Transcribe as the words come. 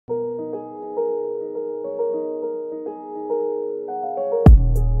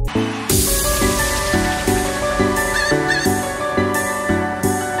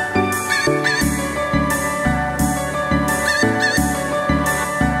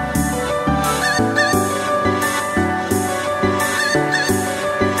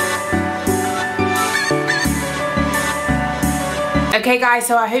Okay guys,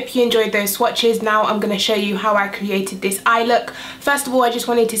 so I hope you enjoyed those swatches. Now I'm going to show you how I created this eye look. First of all, I just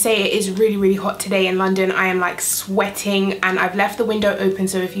wanted to say it is really hot today in London. I am like sweating and I've left the window open,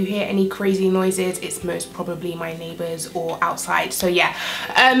 so if you hear any crazy noises, it's most probably my neighbors or outside. So yeah,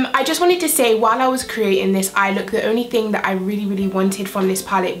 I just wanted to say while I was creating this eye look, the only thing that I really wanted from this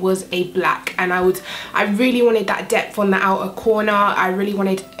palette was a black, and I really wanted that depth on the outer corner. I really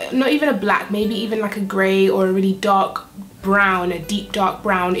wanted not even a black, maybe even like a grey or a really dark brown, a deep dark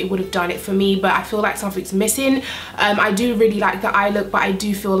brown. It would have done it for me, but I feel like something's missing. I do really like the eye look, but I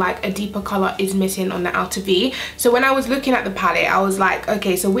do feel like a deeper color is missing on the outer V. So when I was looking at the palette, I was like,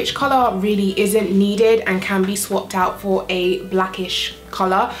 okay, so which color really isn't needed and can be swapped out for a blackish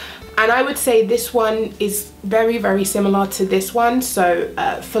color? And I would say this one is very similar to this one, so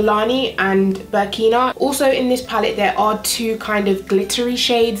Fulani and Burkina. Also in this palette there are two kind of glittery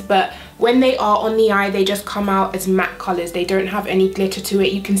shades, but when they are on the eye, they just come out as matte colors. They don't have any glitter to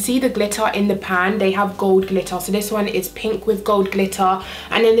it. You can see the glitter in the pan. They have gold glitter. So this one is pink with gold glitter,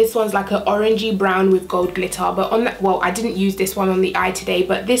 and then this one's like an orangey brown with gold glitter. But on that, well, I didn't use this one on the eye today,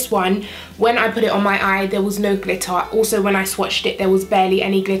 but this one, when I put it on my eye, there was no glitter. Also, when I swatched it, there was barely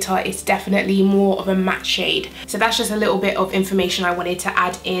any glitter. It's definitely more of a matte shade. So that's just a little bit of information I wanted to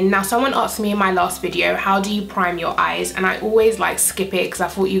add in. Now, someone asked me in my last video, how do you prime your eyes? And I always like skip it because I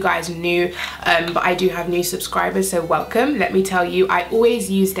thought you guys knew. But I do have new subscribers, so welcome. Let me tell you, I always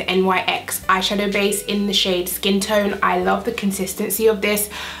use the NYX eyeshadow base in the shade Skin Tone. I love the consistency of this.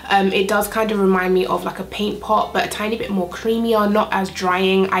 It does kind of remind me of like a paint pot, but a tiny bit more creamier, not as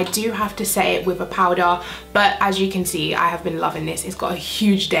drying. I do have to set it with a powder, but as you can see, I have been loving this. It's got a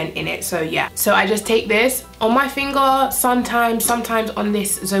huge dent in it, so yeah. So I just take this on my finger, sometimes on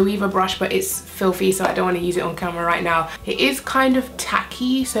this Zoeva brush, but it's filthy, so I don't want to use it on camera right now. It is kind of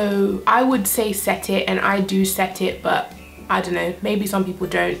tacky, so I would say set it, and I do set it, but I don't know, maybe some people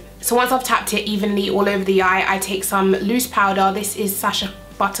don't. So once I've tapped it evenly all over the eye, I take some loose powder. This is Sacha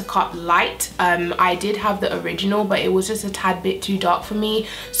Buttercup Light. I did have the original, but it was just a tad bit too dark for me,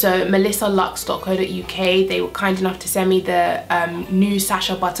 so melissalux.co.uk, they were kind enough to send me the new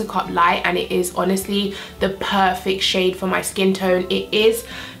Sacha Buttercup Light, and it is honestly the perfect shade for my skin tone. It is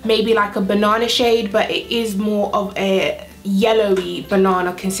maybe like a banana shade, but it is more of a yellowy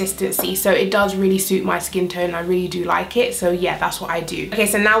banana consistency, so it does really suit my skin tone. I really do like it, so yeah, that's what I do. Okay,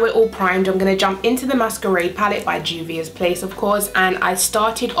 so now we're all primed. I'm gonna jump into the Masquerade palette by Juvia's Place, of course, and I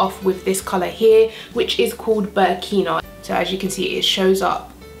started off with this color here, which is called Burkina. So as you can see, it shows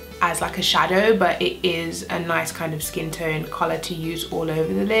up as like a shadow, but it is a nice kind of skin tone color to use all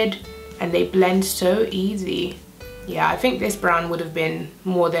over the lid, and they blend so easy. Yeah, I think this brown would have been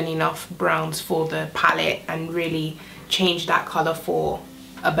more than enough browns for the palette and really change that color for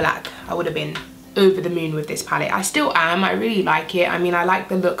a black. I would have been over the moon with this palette. I still am. I really like it. I mean, I like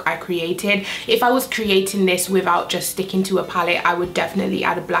the look I created. If I was creating this without just sticking to a palette, I would definitely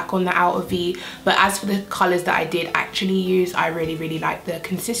add a black on the outer V, but as for the colors that I did actually use, I really like the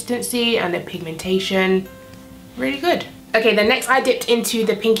consistency and the pigmentation. Really good. Okay, then next I dipped into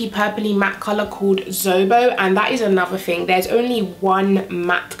the pinky purpley matte color called Zobo, and that is another thing. There's only one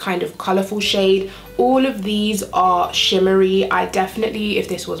matte kind of colorful shade. All of these are shimmery. I definitely, if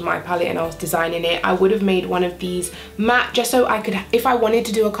this was my palette and I was designing it, I would have made one of these matte just so I could, if I wanted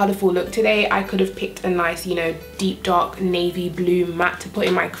to do a colorful look today, I could have picked a nice, you know, deep dark navy blue matte to put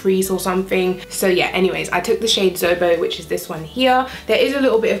in my crease or something. So yeah, anyways, I took the shade Zobo, which is this one here. There is a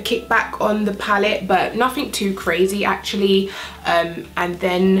little bit of kickback on the palette, but nothing too crazy actually. And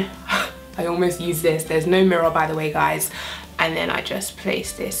then I almost used this. There's no mirror, by the way, guys. And then I just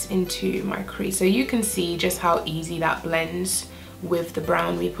place this into my crease, so you can see just how easy that blends with the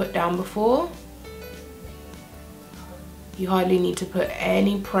brown we put down before. You hardly need to put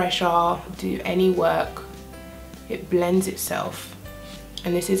any pressure, do any work. It blends itself.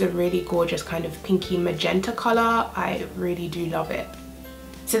 And this is a really gorgeous kind of pinky magenta color. I really do love it.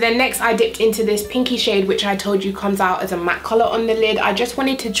 So then next I dipped into this pinky shade, which I told you comes out as a matte color on the lid. I just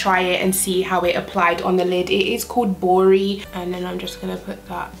wanted to try it and see how it applied on the lid. It is called Bori, and then I'm just gonna put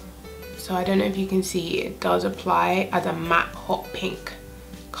that. So I don't know if you can see, it does apply as a matte hot pink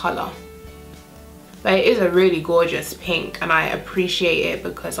color. But it is a really gorgeous pink, and I appreciate it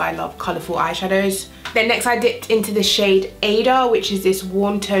because I love colorful eyeshadows. Then next I dipped into the shade Ada, which is this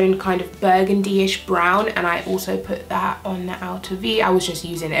warm tone kind of burgundy-ish brown, and I also put that on the outer V. I was just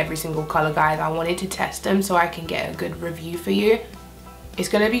using every single color, guys. I wanted to test them so I can get a good review for you. It's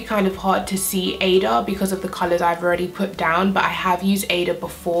going to be kind of hard to see Ada because of the colours I've already put down, but I have used Ada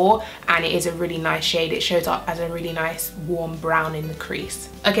before and it is a really nice shade. It shows up as a really nice warm brown in the crease.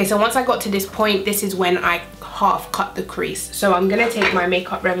 Okay, so once I got to this point, this is when I half cut the crease. So I'm going to take my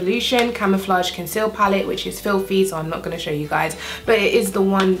Makeup Revolution Camouflage Conceal Palette, which is filthy, so I'm not going to show you guys, but it is the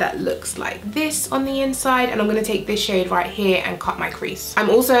one that looks like this on the inside, and I'm going to take this shade right here and cut my crease. I'm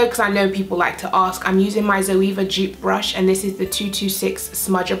also, because I know people like to ask, I'm using my Zoeva dupe brush, and this is the 226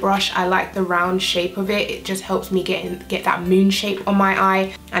 smudger brush. I like the round shape of it. It just helps me get that moon shape on my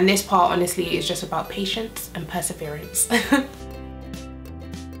eye, and this part honestly is just about patience and perseverance.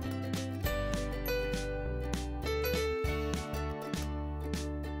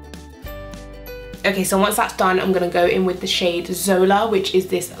 Okay, so once that's done, I'm going to go in with the shade Zola, which is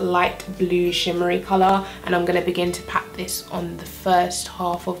this light blue shimmery colour, and I'm going to begin to pat this on the first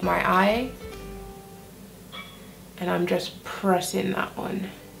half of my eye. And I'm just pressing that on.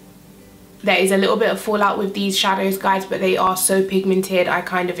 There is a little bit of fallout with these shadows, guys, but they are so pigmented. I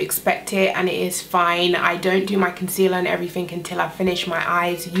kind of expect it and it is fine. I don't do my concealer and everything until I finish my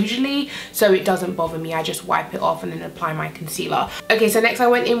eyes usually, so it doesn't bother me. I just wipe it off and then apply my concealer. Okay, so next I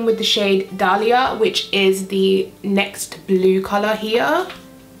went in with the shade Dahlia, which is the next blue color here,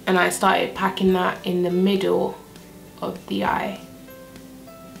 and I started packing that in the middle of the eye.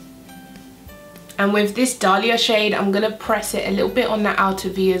 And with this Dahlia shade, I'm going to press it a little bit on the outer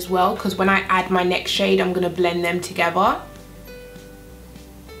V as well, because when I add my next shade, I'm going to blend them together.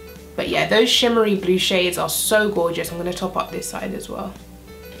 But yeah, those shimmery blue shades are so gorgeous. I'm going to top up this side as well.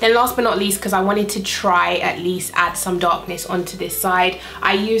 Then last but not least, because I wanted to try at least add some darkness onto this side,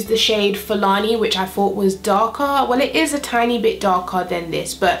 I used the shade Fulani, which I thought was darker. Well, it is a tiny bit darker than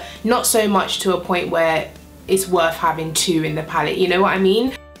this, but not so much to a point where it's worth having two in the palette, you know what I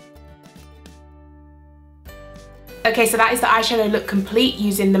mean? Okay, so that is the eyeshadow look complete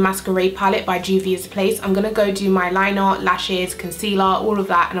using the Masquerade palette by Juvia's Place. I'm going to go do my liner, lashes, concealer, all of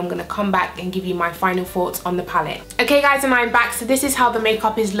that, and I'm going to come back and give you my final thoughts on the palette. Okay guys, and I'm back. So this is how the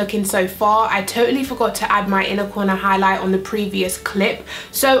makeup is looking so far. I totally forgot to add my inner corner highlight on the previous clip.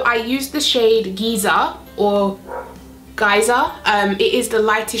 So I used the shade Giza or Geyser. It is the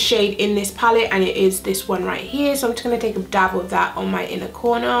lightest shade in this palette and it is this one right here. So I'm just going to take a dab of that on my inner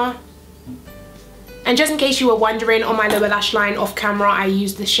corner. And just in case you were wondering, on my lower lash line off camera, I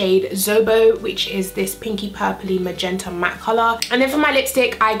used the shade Zobo, which is this pinky purpley magenta matte color. And then for my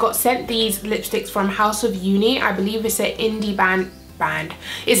lipstick, I got sent these lipsticks from House of Uni. I believe it's an indie brand.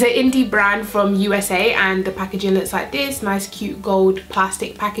 It's an indie brand from USA, and the packaging looks like this. Nice cute gold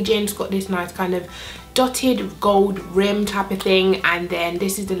plastic packaging. It's got this nice kind of dotted gold rim type of thing, and then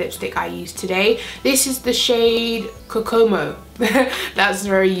this is the lipstick I used today. This is the shade Kokomo. That's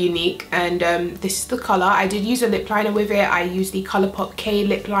very unique, and this is the color. I did use a lip liner with it. I used the Colourpop K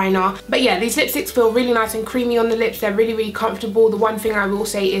lip liner. But yeah, these lipsticks feel really nice and creamy on the lips. They're really comfortable. The one thing I will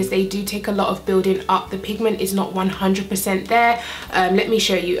say is they do take a lot of building up. The pigment is not 100% there. Let me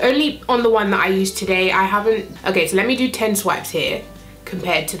show you. Only on the one that I used today, I haven't. Okay, so let me do 10 swipes here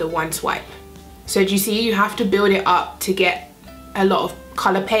compared to the one swipe. So do you see, you have to build it up to get a lot of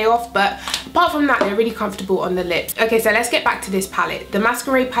color payoff, but apart from that, they're really comfortable on the lips. Okay, so let's get back to this palette, the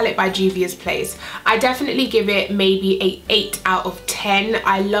Masquerade palette by Juvia's Place. I definitely give it maybe a 8 out of 10.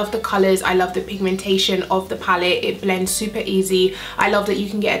 I love the colors, I love the pigmentation of the palette. It blends super easy. I love that you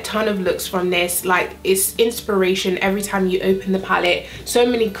can get a ton of looks from this. Like, it's inspiration every time you open the palette. So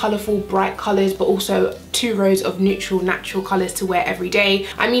many colorful bright colors, but also 2 rows of neutral natural colors to wear every day.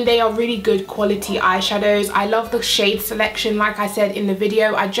 I mean, they are really good quality eyeshadows. I love the shade selection. Like I said in the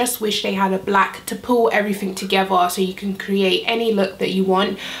video, I just wish they had a black to pull everything together so you can create any look that you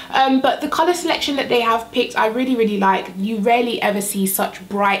want. But the color selection that they have picked, I really like. You rarely ever see such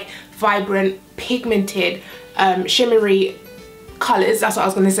bright, vibrant, pigmented, shimmery colors, that's what I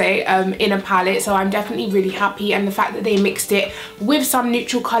was going to say, in a palette. So I'm definitely really happy, and the fact that they mixed it with some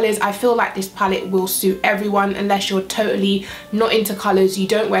neutral colors, I feel like this palette will suit everyone. Unless you're totally not into colors, you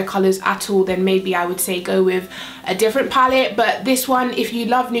don't wear colors at all, then maybe I would say go with a different palette. But this one, if you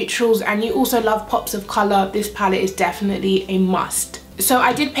love neutrals and you also love pops of color, this palette is definitely a must. So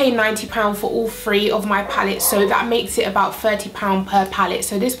I did pay £90 for all 3 of my palettes, so that makes it about £30 per palette.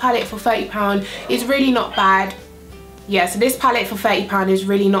 So this palette for £30 is really not bad. Yeah, so this palette for £30 is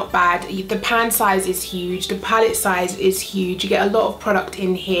really not bad. The pan size is huge, the palette size is huge. You get a lot of product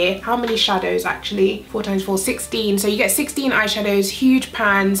in here. How many shadows actually? 4 times 4, 16. So you get 16 eyeshadows, huge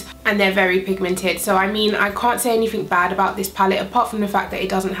pans, and they're very pigmented. So I mean, I can't say anything bad about this palette apart from the fact that it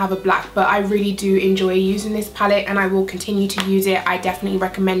doesn't have a black, but I really do enjoy using this palette and I will continue to use it. I definitely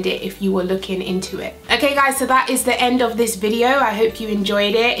recommend it if you were looking into it. Okay guys, so that is the end of this video. I hope you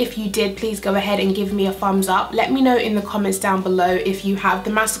enjoyed it. If you did, please go ahead and give me a thumbs up. Let me know in the comments down below if you have the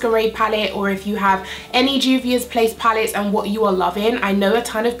Masquerade palette or if you have any Juvia's Place palettes and what you are loving. I know a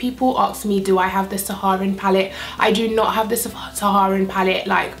ton of people ask me, do I have the Saharan palette? I do not have the Saharan palette.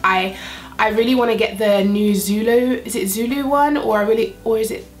 Like I really want to get the new Zulu, is it Zulu one, or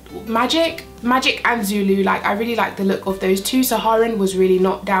is it Magic and Zulu? Like I really like the look of those two. Saharan was really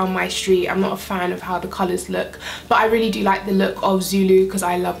not down my street. I'm not a fan of how the colors look, but I really do like the look of Zulu because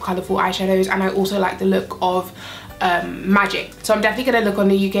I love colorful eyeshadows, and I also like the look of Magic. So I'm definitely gonna look on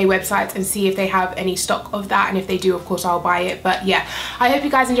the UK websites and see if they have any stock of that, and if they do, of course I'll buy it. But yeah, I hope you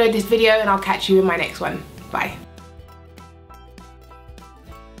guys enjoyed this video and I'll catch you in my next one. Bye.